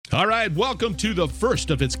All right, welcome to the first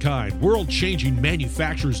of its kind, world-changing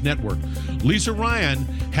manufacturers network. Lisa Ryan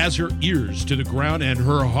has her ears to the ground and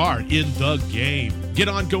her heart in the game. Get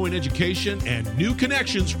ongoing education and new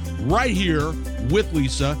connections right here with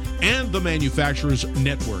Lisa and the Manufacturers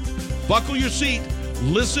Network. Buckle your seat,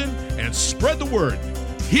 listen, and spread the word.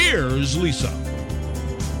 Here's Lisa.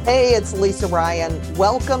 Hey, it's Lisa Ryan.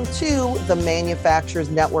 Welcome to the Manufacturers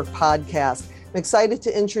Network podcast. I'm excited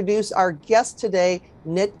to introduce our guest today,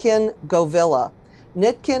 Nitin Govila.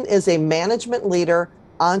 Nitin is a management leader,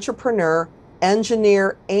 entrepreneur,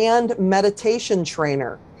 engineer, and meditation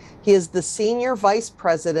trainer. He is the Senior Vice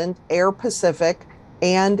President, Air Pacific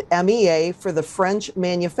and MEA for the French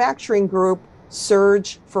manufacturing group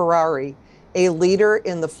Serge Ferrari, a leader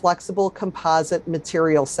in the flexible composite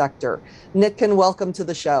material sector. Nitin, welcome to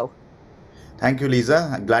the show. Thank you, Lisa.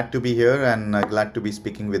 I'm glad to be here and glad to be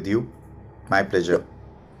speaking with you. My pleasure.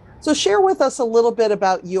 So share with us a little bit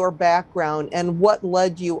about your background and what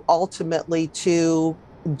led you ultimately to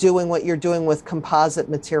doing what you're doing with composite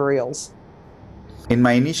materials. In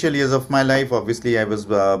my initial years of my life, obviously, I was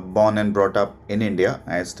born and brought up in India.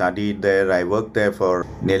 I studied there. I worked there for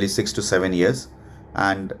nearly 6 to 7 years.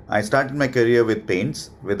 And I started my career with paints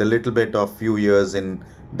with a little bit of few years in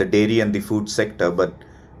the dairy and the food sector. But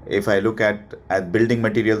if I look at building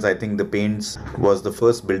materials, I think the paints was the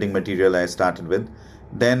first building material I started with.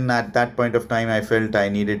 Then at that point of time, I felt I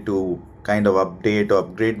needed to kind of update or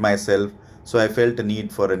upgrade myself. So I felt a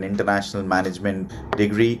need for an international management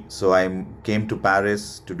degree. So I came to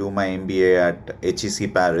Paris to do my MBA at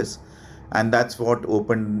HEC Paris. And that's what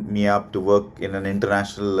opened me up to work in an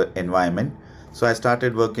international environment. So I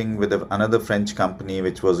started working with another French company,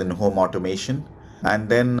 which was in home automation. And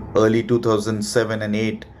then early 2007 and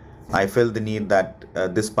 8, I felt the need that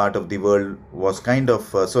this part of the world was kind of,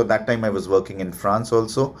 so that time I was working in France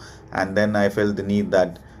also. And then I felt the need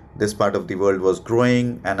that this part of the world was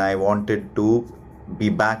growing and I wanted to be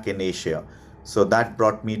back in Asia. So that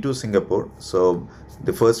brought me to Singapore. So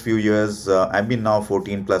the first few years, I've been now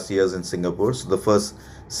 14 plus years in Singapore. So the first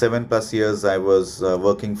 7 plus years I was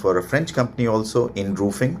working for a French company also in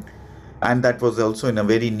roofing. And that was also in a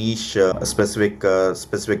very niche specific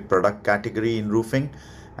product category in roofing.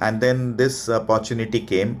 And then this opportunity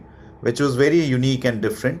came, which was very unique and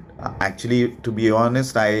different. Actually, to be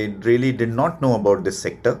honest, I really did not know about this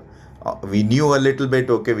sector. We knew a little bit,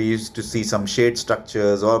 okay, we used to see some shade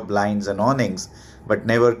structures or blinds and awnings, but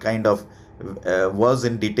never kind of was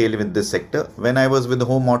in detail with this sector. When I was with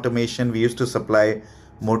home automation, we used to supply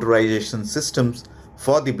motorization systems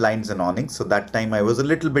for the blinds and awnings. So that time I was a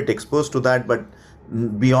little bit exposed to that, but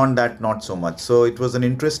beyond that, not so much. So it was an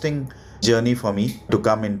interesting journey for me to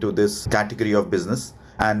come into this category of business.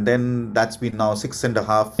 And then that's been now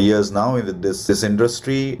 6.5 years now with this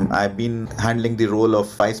industry. I've been handling the role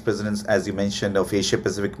of Vice President, as you mentioned, of Asia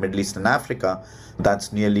Pacific, Middle East and Africa.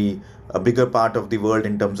 That's nearly a bigger part of the world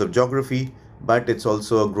in terms of geography, but it's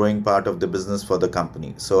also a growing part of the business for the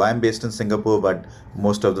company. So I'm based in Singapore, but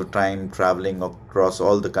most of the time traveling across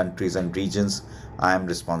all the countries and regions I'm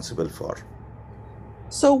responsible for.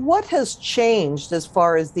 So what has changed as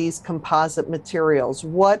far as these composite materials?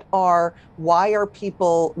 Why are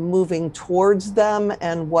people moving towards them,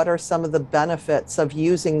 and what are some of the benefits of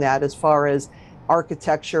using that as far as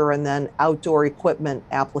architecture and then outdoor equipment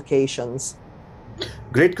applications?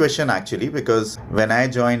 Great question, actually, because when I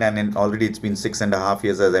joined, and already it's been 6.5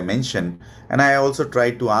 years, as I mentioned, and I also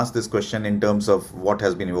tried to ask this question in terms of what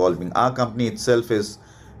has been evolving. Our company itself is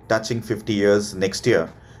touching 50 years next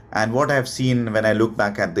year. And what I've seen when I look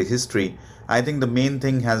back at the history, I think the main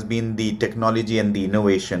thing has been the technology and the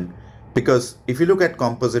innovation. Because if you look at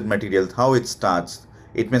composite materials, how it starts,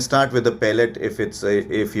 it may start with a pellet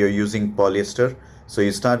if you're using polyester. So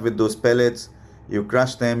you start with those pellets, you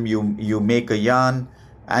crush them, you make a yarn,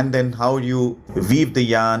 and then how you weave the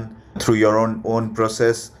yarn through your own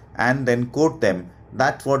process and then coat them.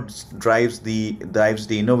 That's what drives the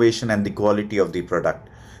innovation and the quality of the product.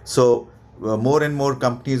 So more and more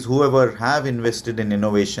companies, whoever have invested in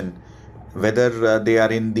innovation, whether they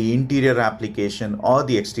are in the interior application or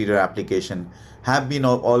the exterior application, have been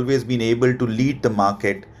always been able to lead the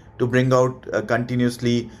market to bring out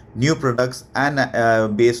continuously new products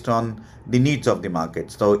and based on the needs of the market.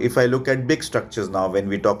 So if I look at big structures now, when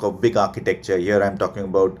we talk of big architecture, here I'm talking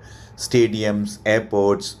about stadiums,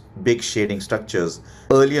 airports, big shading structures.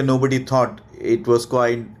 Earlier, nobody thought it was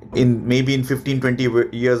quite, in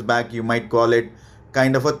 15-20 years back, you might call it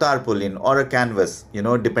kind of a tarpaulin or a canvas,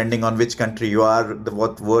 depending on which country you are,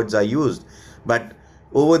 what words are used. But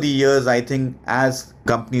over the years, I think as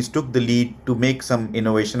companies took the lead to make some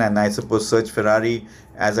innovation, and I suppose Serge Ferrari,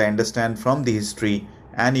 as I understand from the history,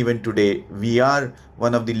 And even today, we are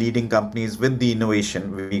one of the leading companies with the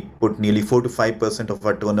innovation. We put nearly 4 to 5% of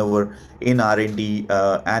our turnover in R&D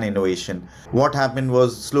and innovation. What happened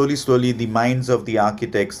was slowly, the minds of the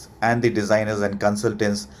architects and the designers and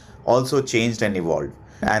consultants also changed and evolved.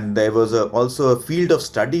 And there was also a field of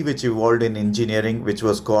study which evolved in engineering, which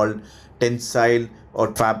was called tensile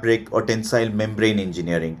or fabric or tensile membrane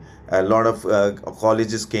engineering. A lot of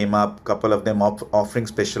colleges came up, couple of them offering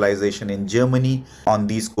specialization in Germany on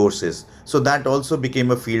these courses. So that also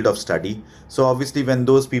became a field of study. So obviously when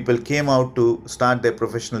those people came out to start their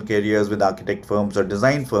professional careers with architect firms or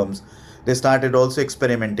design firms, they started also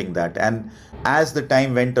experimenting that. And as the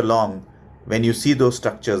time went along, when you see those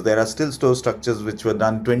structures, there are still those structures which were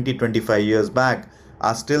done 20, 25 years back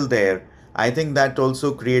are still there. I think that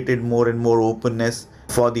also created more and more openness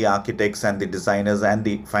for the architects and the designers and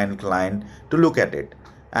the final client to look at it.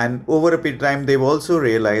 And over a period of time, they've also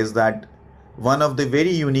realized that one of the very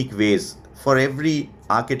unique ways for every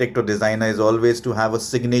architect or designer is always to have a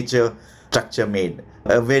signature structure made,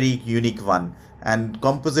 a very unique one. And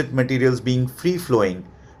composite materials being free flowing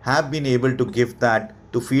have been able to give that,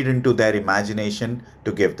 to feed into their imagination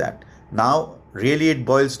to give that. Now, really, it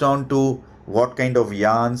boils down to what kind of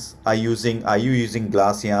yarns are using. Are you using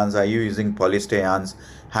glass yarns? Are you using polyester yarns?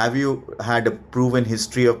 Have you had a proven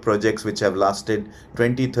history of projects which have lasted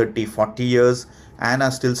 20, 30, 40 years and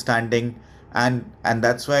are still standing? And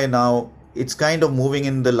that's why now it's kind of moving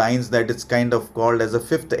in the lines that it's kind of called as a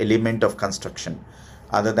fifth element of construction.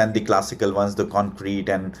 Other than the classical ones, the concrete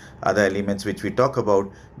and other elements which we talk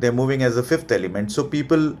about, they're moving as a fifth element. So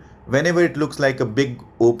people, whenever it looks like a big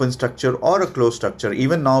open structure or a closed structure,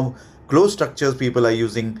 even now closed structures, people are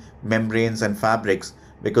using membranes and fabrics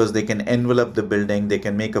because they can envelop the building, they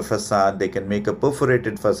can make a facade, they can make a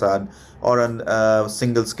perforated facade or a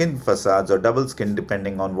single skin facades or double skin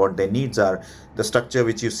depending on what their needs are. The structure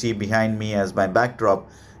which you see behind me as my backdrop,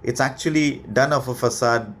 it's actually done of a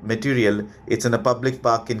facade material. It's in a public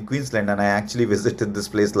park in Queensland, and I actually visited this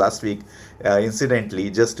place last week, incidentally,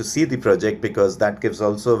 just to see the project because that gives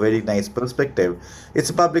also a very nice perspective. It's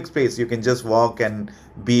a public space; you can just walk and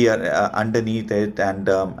be underneath it,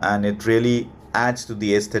 and it really adds to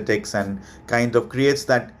the aesthetics and kind of creates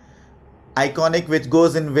that iconic, which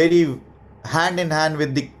goes in very hand in hand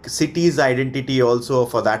with the city's identity, also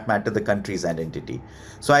for that matter, the country's identity.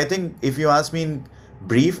 So I think if you ask me in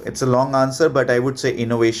brief, it's a long answer, but I would say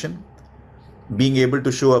innovation, being able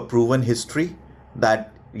to show a proven history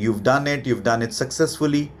that you've done it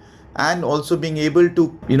successfully, and also being able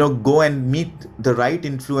to, go and meet the right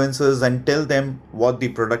influencers and tell them what the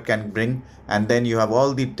product can bring. And then you have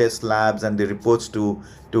all the test labs and the reports to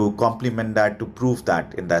complement that, to prove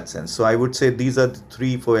that in that sense. So I would say these are the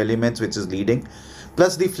 3-4 elements which is leading,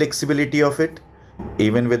 plus the flexibility of it,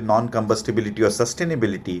 even with non-combustibility or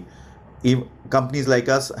sustainability. Companies like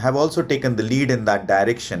us have also taken the lead in that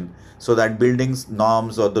direction, so that buildings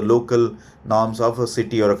norms or the local norms of a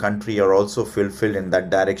city or a country are also fulfilled in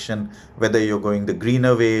that direction, whether you're going the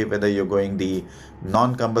greener way, whether you're going the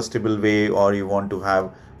non-combustible way, or you want to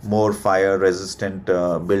have more fire resistant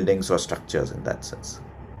buildings or structures in that sense.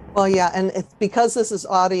 Well, yeah, and it's because this is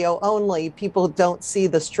audio only, people don't see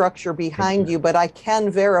the structure behind you, but I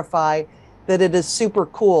can verify that it is super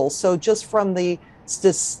cool. So just from the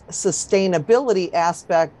sustainability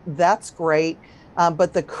aspect, that's great.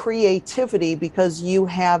 But the creativity, because you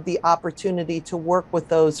have the opportunity to work with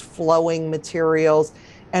those flowing materials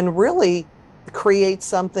and really create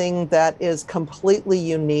something that is completely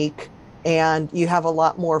unique, and you have a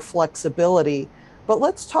lot more flexibility. But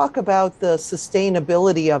let's talk about the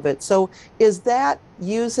sustainability of it. So is that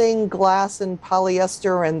using glass and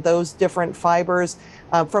polyester and those different fibers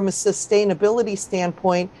from a sustainability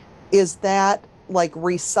standpoint? Is that like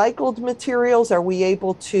recycled materials? Are we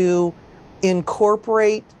able to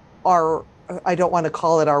incorporate our, I don't want to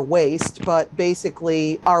call it our waste, but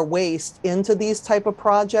basically our waste into these type of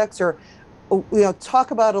projects? Or,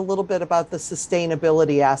 talk about a little bit about the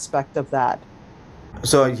sustainability aspect of that.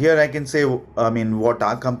 So here I can say, what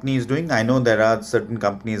our company is doing. I know there are certain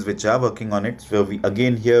companies which are working on it. So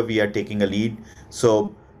here we are taking a lead.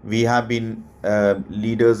 So we have been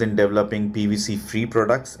leaders in developing PVC-free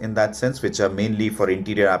products in that sense, which are mainly for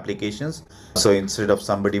interior applications. So instead of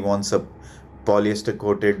somebody wants a polyester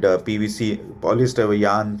coated polyester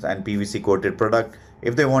yarn and PVC coated product,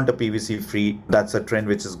 if they want a PVC-free, that's a trend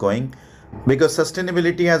which is going. Because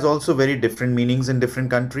sustainability has also very different meanings in different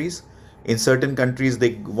countries. In certain countries,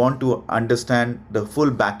 they want to understand the full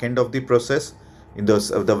back end of the process, in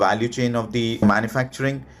the value chain of the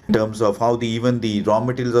manufacturing, in terms of how even the raw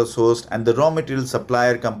materials are sourced, and the raw material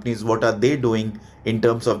supplier companies, what are they doing in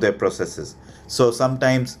terms of their processes. So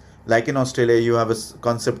sometimes, like in Australia, you have a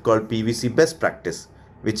concept called PVC best practice,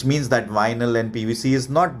 which means that vinyl and PVC is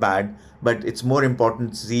not bad, but it's more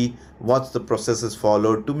important to see what's the processes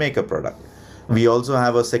followed to make a product. We also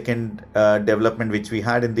have a second development which we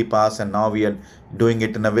had in the past, and now we are doing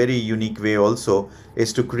it in a very unique way also,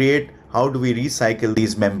 is to create how do we recycle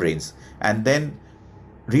these membranes, and then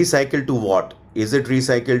recycle to what? Is it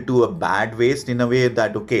recycled to a bad waste in a way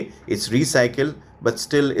that, okay, it's recycled, but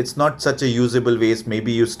still it's not such a usable waste?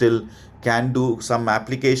 Maybe you still can do some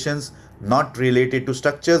applications not related to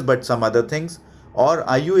structures but some other things. Or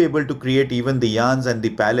are you able to create even the yarns and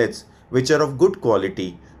the pallets which are of good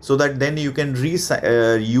quality, so that then you can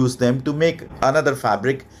use them to make another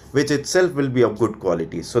fabric which itself will be of good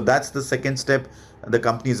quality? So that's the second step the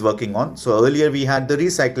company is working on. So earlier we had the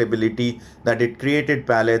recyclability, that it created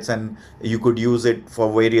pallets and you could use it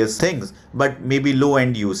for various things, but maybe low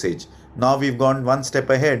end usage. Now we've gone one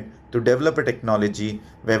step ahead to develop a technology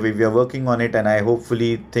where we are working on it, and I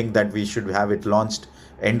hopefully think that we should have it launched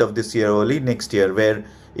end of this year, early next year, where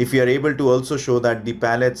if you are able to also show that the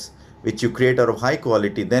pallets which you create are of high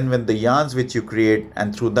quality, then when the yarns which you create,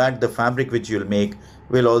 and through that the fabric which you'll make,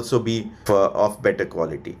 will also be of better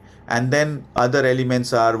quality. And then other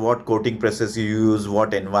elements are what coating process you use,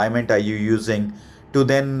 what environment are you using, to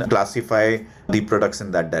then classify the products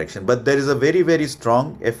in that direction. But there is a very, very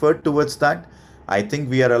strong effort towards that. I think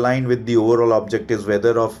we are aligned with the overall objectives,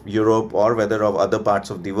 whether of Europe or whether of other parts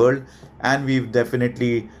of the world, and we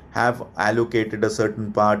definitely have allocated a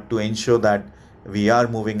certain part to ensure that we are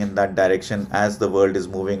moving in that direction as the world is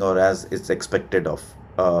moving, or as it's expected of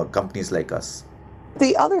companies like us.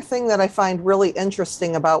 The other thing that I find really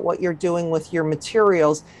interesting about what you're doing with your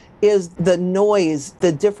materials is the noise,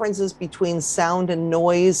 the differences between sound and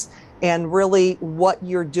noise, and really what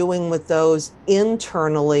you're doing with those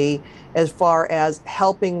internally as far as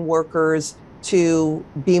helping workers to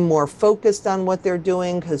be more focused on what they're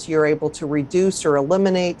doing, because you're able to reduce or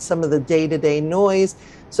eliminate some of the day-to-day noise.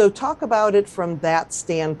 So talk about it from that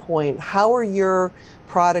standpoint. How are your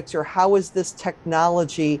products, or how is this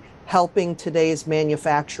technology helping today's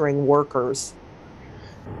manufacturing workers?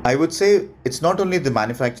 I would say it's not only the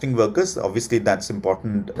manufacturing workers, obviously that's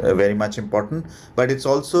important, very much important, but it's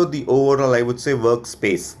also the overall, I would say,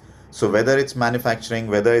 workspace. So whether it's manufacturing,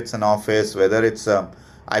 whether it's an office, whether it's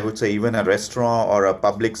I would say even a restaurant or a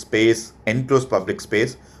public space, enclosed public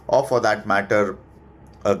space, or for that matter,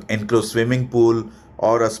 an enclosed swimming pool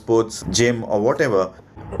or a sports gym or whatever,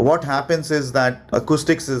 what happens is that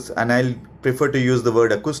acoustics is, and I'll prefer to use the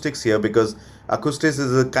word acoustics here because acoustics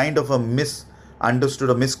is a kind of a misunderstood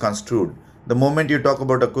or misconstrued. The moment you talk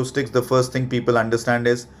about acoustics, the first thing people understand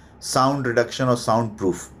is sound reduction or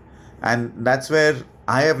soundproof, and that's where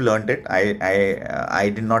I have learned it. I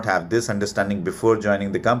did not have this understanding before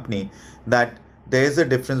joining the company, that there is a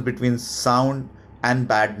difference between sound and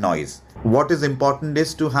bad noise. What is important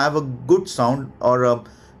is to have a good sound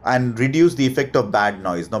and reduce the effect of bad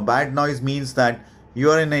noise. Now, bad noise means that you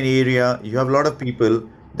are in an area, you have a lot of people,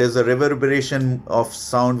 there's a reverberation of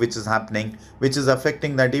sound which is happening, which is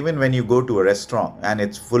affecting that even when you go to a restaurant and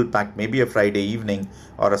it's full packed, maybe a Friday evening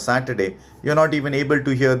or a Saturday, you're not even able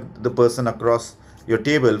to hear the person across your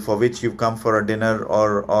table for which you've come for a dinner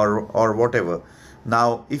or whatever.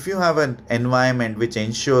 Now, if you have an environment which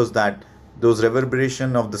ensures that those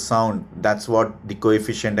reverberation of the sound, that's what the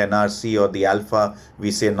coefficient NRC or the alpha,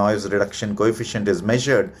 we say noise reduction coefficient, is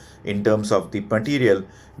measured in terms of the material,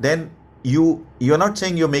 then you're not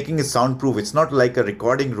saying you're making it soundproof. It's not like a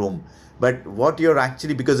recording room, but what you're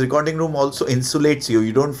actually, because recording room also insulates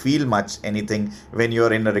you don't feel much anything when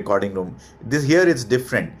you're in a recording room. This here it's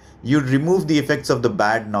different. You remove the effects of the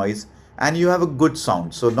bad noise and you have a good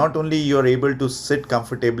sound. So not only you're able to sit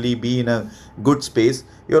comfortably, be in a good space,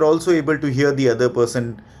 you're also able to hear the other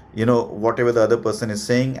person, whatever the other person is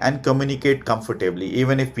saying, and communicate comfortably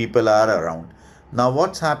even if people are around. Now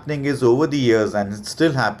what's happening is, over the years, and it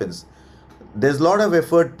still happens, there's a lot of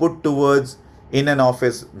effort put towards, in an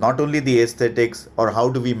office, not only the aesthetics or how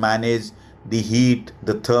do we manage the heat,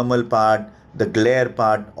 the thermal part, the glare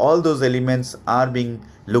part, all those elements are being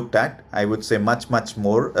looked at, I would say, much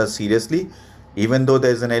more seriously, even though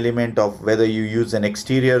there's an element of whether you use an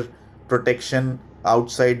exterior protection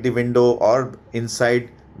outside the window or inside,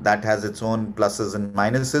 that has its own pluses and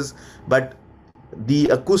minuses, but the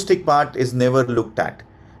acoustic part is never looked at.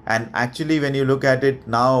 And actually, when you look at it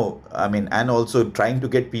now, and also trying to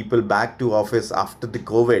get people back to office after the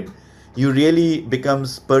COVID, you really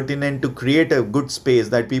becomes pertinent to create a good space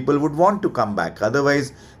that people would want to come back.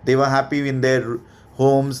 Otherwise, they were happy in their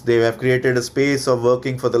homes. They have created a space of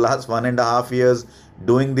working for the last 1.5 years,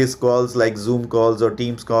 doing these calls like Zoom calls or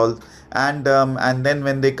Teams calls, and then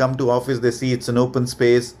when they come to office, they see it's an open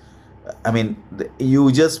space. I mean,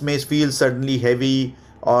 you just may feel suddenly heavy,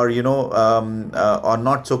 or or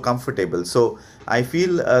not so comfortable. So I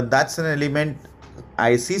feel that's an element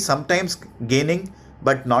I see sometimes gaining,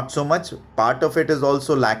 but not so much. Part of it is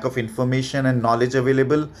also lack of information and knowledge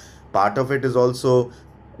available. Part of it is also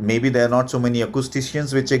maybe there are not so many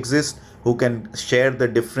acousticians which exist who can share the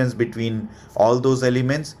difference between all those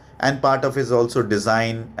elements. And part of it is also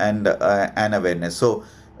design and awareness. So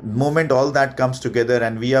moment all that comes together,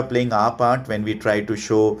 and we are playing our part when we try to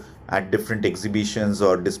show at different exhibitions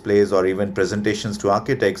or displays or even presentations to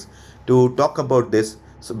architects to talk about this.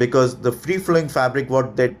 So because the free flowing fabric,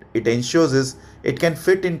 what that it ensures is it can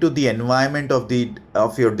fit into the environment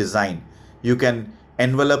of your design. You can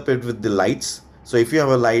envelop it with the lights. So if you have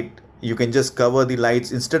a light, you can just cover the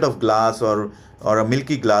lights instead of glass or a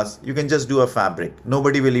milky glass. You can just do a fabric.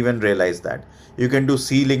 Nobody will even realize that. You can do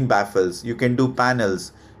ceiling baffles. You can do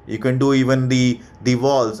panels. You can do even the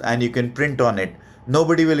walls, and you can print on it.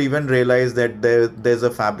 Nobody will even realize that there's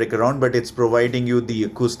a fabric around, but it's providing you the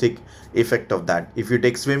acoustic effect of that. If you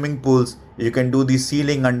take swimming pools, you can do the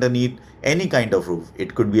ceiling underneath any kind of roof.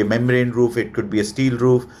 It could be a membrane roof, it could be a steel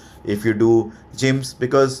roof. If you do gyms,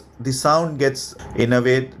 because the sound gets, in a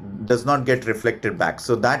way, does not get reflected back,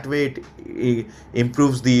 so that way it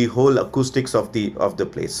improves the whole acoustics of the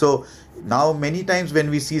place. So now many times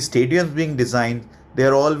when we see stadiums being designed, they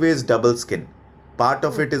are always double skin. Part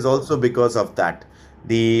of it is also because of that.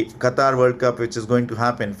 The Qatar World Cup, which is going to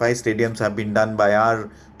happen, 5 stadiums have been done by our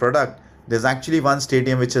product. There's actually one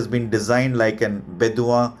stadium which has been designed like an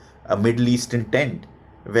Bedouin, a Middle Eastern tent,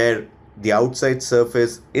 where the outside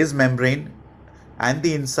surface is membrane and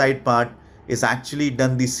the inside part is actually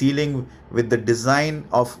done the ceiling with the design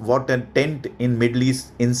of what a tent in Middle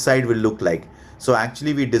East inside will look like. So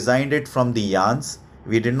actually we designed it from the yarns.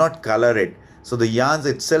 We did not color it. So the yarns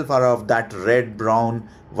itself are of that red, brown,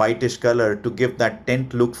 whitish color to give that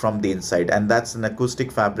tent look from the inside. And that's an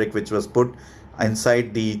acoustic fabric which was put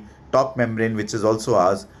inside the top membrane, which is also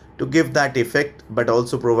ours, to give that effect, but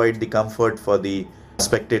also provide the comfort for the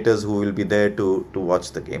spectators who will be there to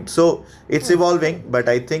watch the game. So it's evolving, but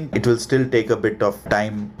I think it will still take a bit of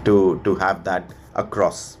time to have that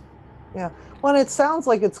across. Yeah. Well, it sounds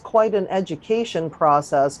like it's quite an education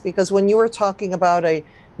process, because when you were talking about a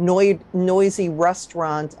noisy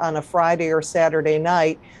restaurant on a Friday or Saturday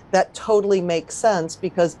night, that totally makes sense,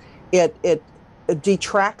 because it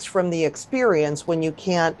detracts from the experience when you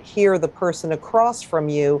can't hear the person across from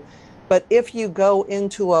you. But if you go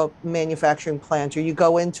into a manufacturing plant or you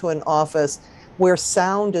go into an office where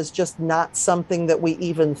sound is just not something that we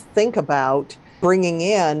even think about bringing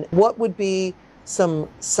in, what would be some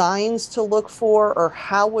signs to look for, or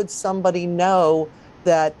how would somebody know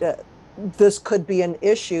that this could be an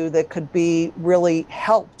issue that could be really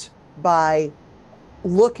helped by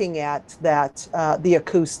looking at that, the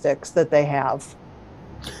acoustics that they have?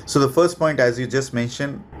 So the first point, as you just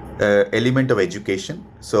mentioned, element of education.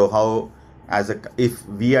 So how, if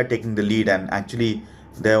we are taking the lead, and actually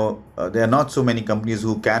there are not so many companies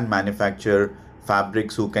who can manufacture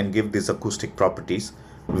fabrics who can give these acoustic properties.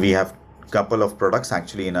 We have couple of products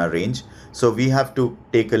actually in our range, so we have to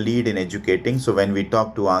take a lead in educating. So when we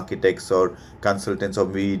talk to architects or consultants, or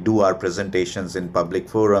we do our presentations in public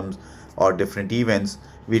forums or different events,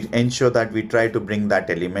 we ensure that we try to bring that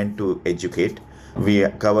element to educate. We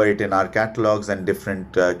cover it in our catalogs and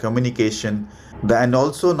different communication. And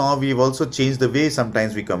also now we've also changed the way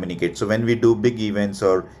sometimes we communicate. So when we do big events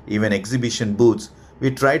or even exhibition booths, we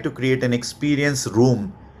try to create an experience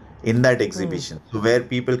room in that exhibition. So where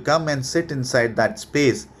people come and sit inside that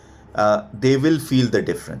space, they will feel the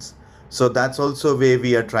difference. So that's also a way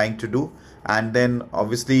we are trying to do. And then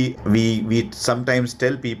obviously we sometimes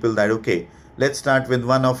tell people that, okay, let's start with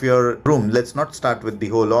one of your room. Let's not start with the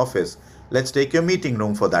whole office. Let's take your meeting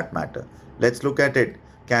room for that matter. Let's look at it.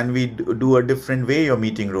 Can we do a different way your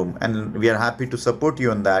meeting room? And we are happy to support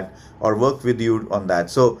you on that or work with you on that.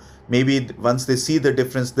 So maybe once they see the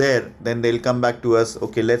difference there, then they'll come back to us.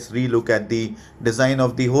 Okay, let's relook at the design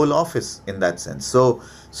of the whole office in that sense. So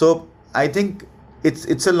I think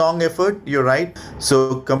it's a long effort. You're right.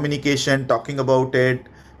 So communication, talking about it,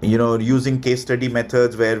 using case study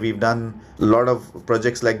methods where we've done a lot of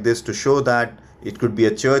projects like this to show that. It could be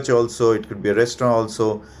a church also, it could be a restaurant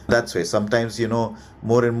also. That's why sometimes,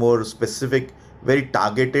 more and more specific, very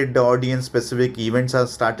targeted audience specific events have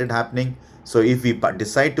started happening. So if we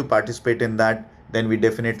decide to participate in that, then we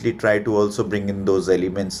definitely try to also bring in those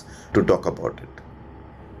elements to talk about it.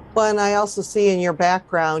 Well, and I also see in your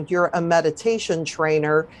background, you're a meditation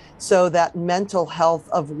trainer, so that mental health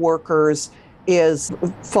of workers is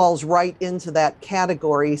falls right into that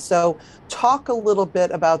category. So talk a little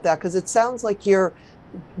bit about that, because it sounds like you're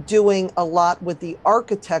doing a lot with the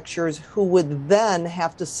architectures who would then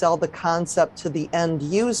have to sell the concept to the end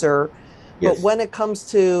user. But Yes. when it comes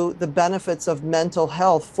to the benefits of mental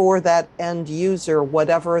health for that end user,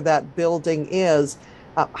 whatever that building is,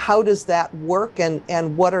 how does that work,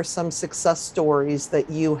 and what are some success stories that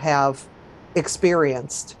you have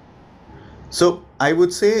experienced? So I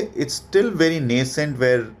would say it's still very nascent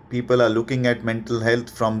where people are looking at mental health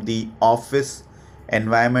from the office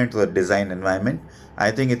environment or design environment.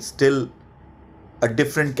 I think it's still a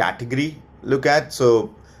different category look at.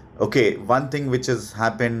 So, okay, one thing which has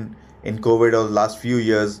happened in COVID or last few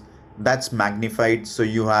years, that's magnified. So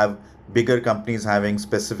you have bigger companies having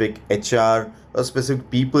specific HR or specific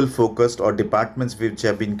people focused or departments which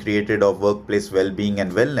have been created of workplace well-being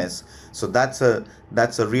and wellness. So that's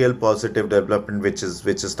a real positive development which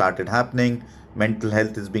has started happening. Mental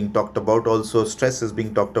health is being talked about also, stress is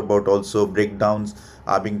being talked about also, breakdowns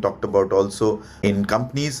are being talked about also in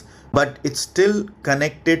companies, but it's still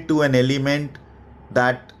connected to an element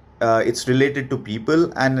that it's related to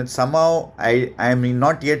people, and somehow I am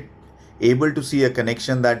not yet able to see a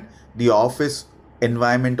connection that the office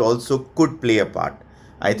environment also could play a part.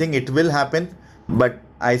 I think it will happen, but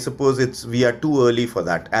I suppose it's we are too early for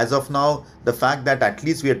that. As of now, the fact that at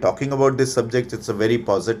least we are talking about this subject, it's a very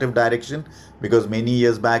positive direction, because many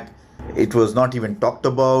years back it was not even talked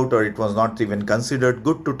about or it was not even considered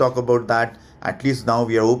good to talk about that. At least now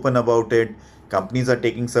we are open about it. Companies are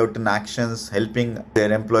taking certain actions, helping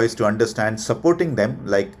their employees to understand, supporting them.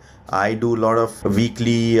 Like I do a lot of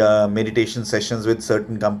weekly meditation sessions with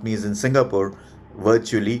certain companies in Singapore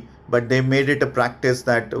virtually, but they made it a practice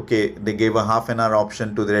that, okay, they gave a half an hour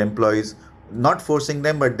option to their employees, not forcing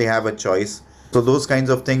them, but they have a choice. So those kinds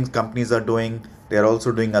of things companies are doing. They are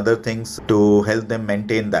also doing other things to help them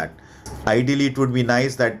maintain that. Ideally, it would be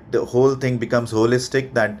nice that the whole thing becomes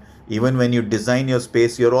holistic, that even when you design your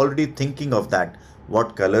space, you're already thinking of that.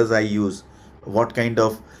 What colors I use, what kind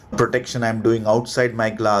of protection I'm doing outside my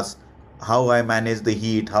glass, how I manage the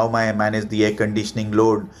heat, how I manage the air conditioning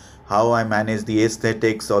load, how I manage the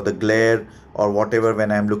aesthetics or the glare or whatever when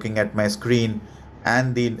I'm looking at my screen,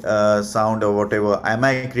 and the sound or whatever. Am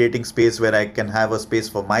I creating space where I can have a space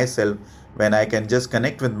for myself, when I can just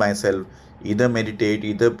connect with myself, either meditate,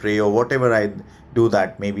 either pray, or whatever I do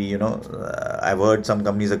that. Maybe, I've heard some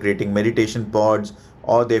companies are creating meditation pods,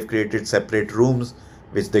 or they've created separate rooms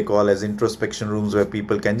which they call as introspection rooms, where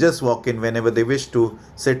people can just walk in whenever they wish to,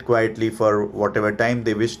 sit quietly for whatever time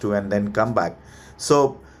they wish to, and then come back.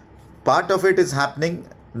 So part of it is happening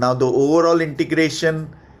now. The overall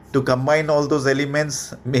integration to combine all those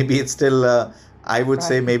elements, maybe it's still I would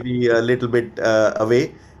say Right. maybe a little bit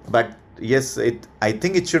away, but yes, it I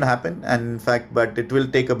think it should happen, and in fact, but it will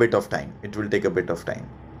take a bit of time. It will take a bit of time.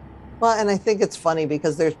 Well, and I think it's funny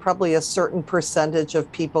because there's probably a certain percentage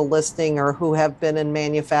of people listening or who have been in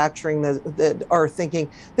manufacturing that are thinking,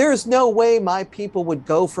 there's no way my people would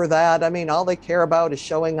go for that. I mean, all they care about is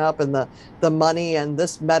showing up and the money and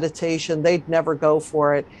this meditation, they'd never go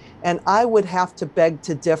for it. And I would have to beg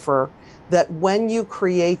to differ that when you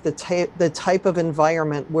create the type of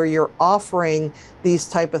environment where you're offering these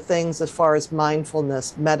type of things as far as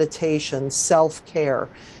mindfulness, meditation, self-care,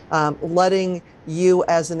 letting you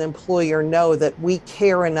as an employer know that we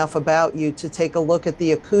care enough about you to take a look at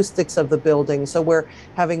the acoustics of the building. So we're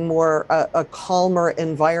having more a calmer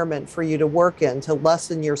environment for you to work in to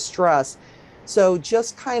lessen your stress. So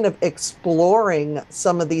just kind of exploring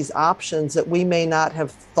some of these options that we may not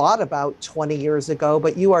have thought about 20 years ago,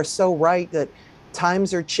 but you are so right that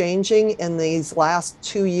times are changing in these last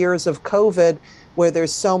 2 years of COVID, where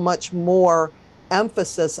there's so much more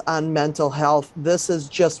emphasis on mental health. This is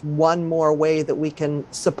just one more way that we can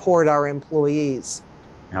support our employees.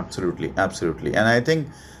 Absolutely, absolutely. And I think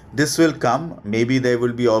this will come. Maybe there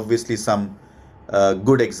will be obviously some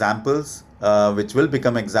good examples, which will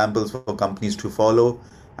become examples for companies to follow.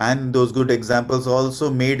 And those good examples also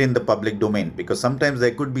made in the public domain, because sometimes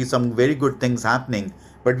there could be some very good things happening,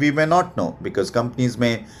 but we may not know, because companies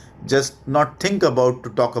may just not think about to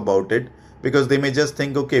talk about it, because they may just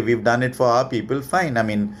think, okay, we've done it for our people, fine. I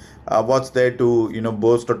mean, what's there to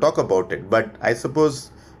boast or talk about it? But I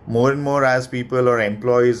suppose more and more, as people or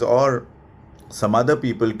employees or some other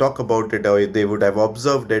people talk about it, or they would have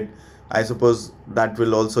observed it, I suppose that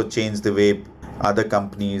will also change the way other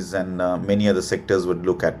companies and many other sectors would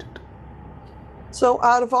look at it. So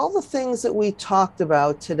out of all the things that we talked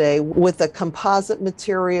about today with the composite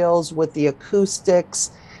materials, with the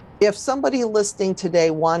acoustics, if somebody listening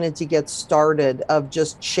today wanted to get started of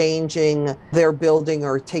just changing their building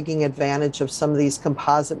or taking advantage of some of these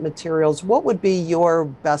composite materials, what would be your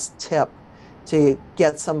best tip to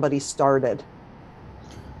get somebody started?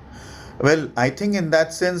 Well, I think in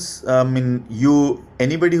that sense,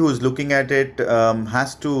 anybody who is looking at it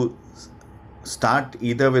has to start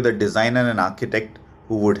either with a designer and an architect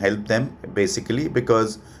who would help them basically,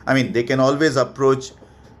 because they can always approach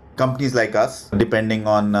companies like us, depending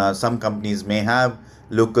on some companies may have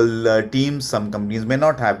local teams, some companies may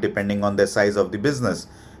not have, depending on the size of the business.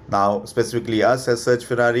 Now, specifically us as Search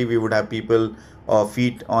Ferrari, we would have people or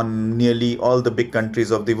feet on nearly all the big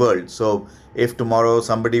countries of the world. So if tomorrow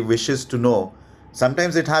somebody wishes to know,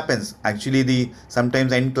 sometimes it happens. Actually,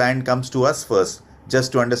 sometimes end client comes to us first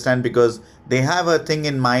just to understand, because they have a thing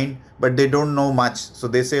in mind, but they don't know much. So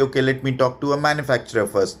they say, okay, let me talk to a manufacturer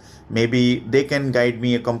first. Maybe they can guide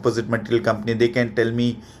me, a composite material company. They can tell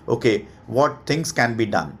me, okay, what things can be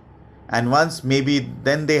done. And once maybe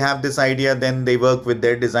then they have this idea, then they work with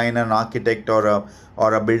their designer, an architect, or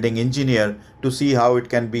a building engineer to see how it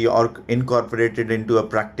can be incorporated into a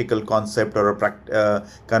practical concept, or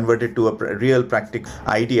converted to a real practical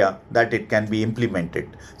idea that it can be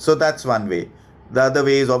implemented. So that's one way. The other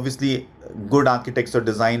way is obviously good architects or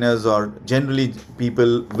designers, or generally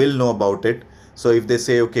people will know about it. So if they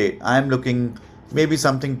say, okay, I'm looking maybe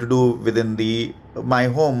something to do within my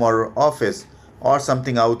home or office, or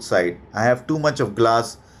something outside. I have too much of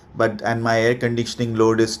glass, and my air conditioning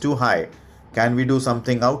load is too high. Can we do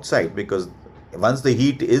something outside? Because once the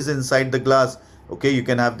heat is inside the glass, okay, you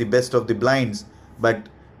can have the best of the blinds, but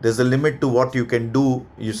there's a limit to what you can do.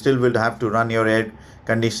 You still will have to run your air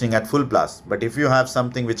conditioning at full blast. But if you have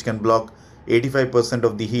something which can block 85%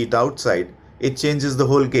 of the heat outside, it changes the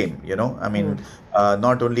whole game.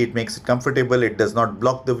 Not only it makes it comfortable, it does not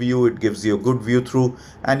block the view, it gives you a good view through,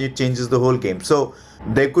 and it changes the whole game. So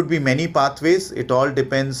there could be many pathways. It all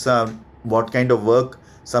depends what kind of work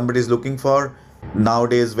somebody is looking for.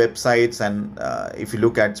 Nowadays, websites, and if you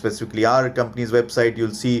look at specifically our company's website,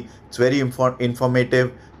 you'll see it's very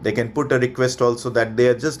informative. They can put a request also that they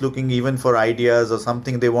are just looking even for ideas or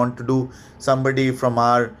something they want to do. Somebody from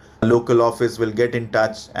our local office will get in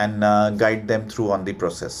touch and guide them through on the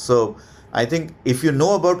process. So I think if you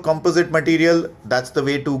know about composite material, that's the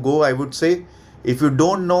way to go, I would say. If you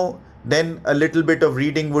don't know, then a little bit of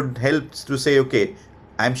reading would help to say, okay,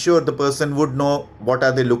 I'm sure the person would know what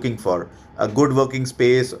are they looking for. A good working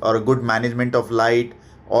space, or a good management of light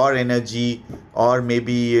or energy, or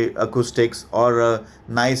maybe acoustics, or a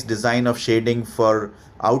nice design of shading for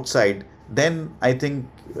outside. Then I think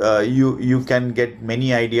you can get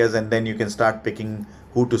many ideas, and then you can start picking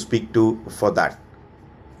who to speak to for that.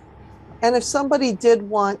 And if somebody did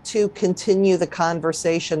want to continue the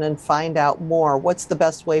conversation and find out more, what's the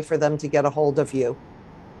best way for them to get a hold of you?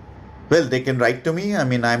 Well, they can write to me.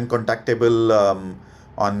 I'm contactable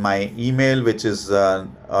on my email, which is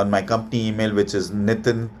on my company email, which is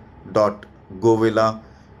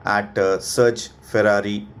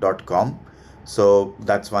nitin.govila@searchferrari.com. So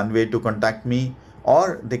that's one way to contact me.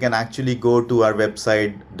 Or they can actually go to our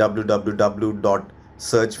website,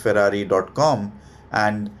 www.searchferrari.com,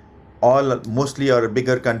 and mostly our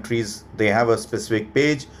bigger countries, they have a specific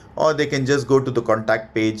page, or they can just go to the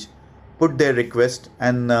contact page, put their request,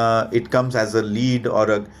 and it comes as a lead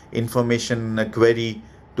or a information query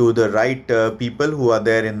to the right people who are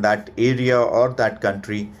there in that area or that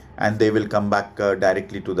country, and they will come back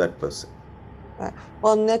directly to that person.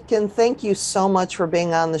 Well, Nitin, thank you so much for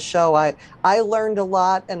being on the show. I learned a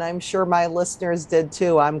lot, and I'm sure my listeners did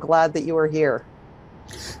too. I'm glad that you were here.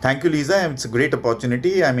 Thank you, Lisa. It's a great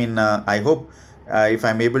opportunity. I hope if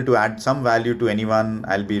I'm able to add some value to anyone,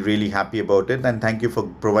 I'll be really happy about it. And thank you for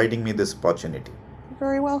providing me this opportunity. You're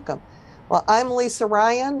very welcome. Well, I'm Lisa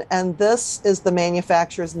Ryan, and this is the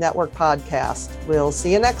Manufacturers Network podcast. We'll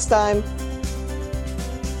see you next time.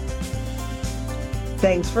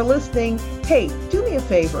 Thanks for listening. Hey, do me a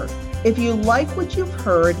favor. If you like what you've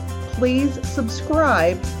heard, please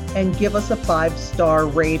subscribe and give us a 5-star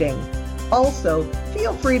rating. Also,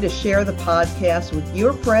 feel free to share the podcast with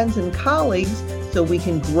your friends and colleagues so we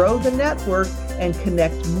can grow the network and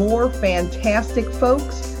connect more fantastic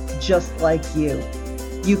folks just like you.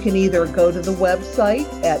 You can either go to the website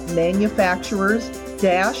at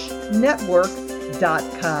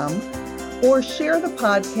manufacturers-network.com or share the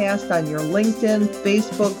podcast on your LinkedIn,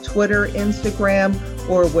 Facebook, Twitter, Instagram,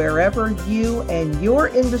 or wherever you and your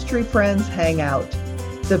industry friends hang out.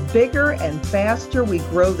 The bigger and faster we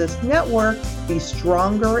grow this network, the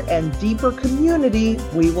stronger and deeper community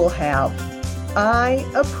we will have. I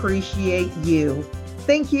appreciate you.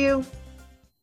 Thank you.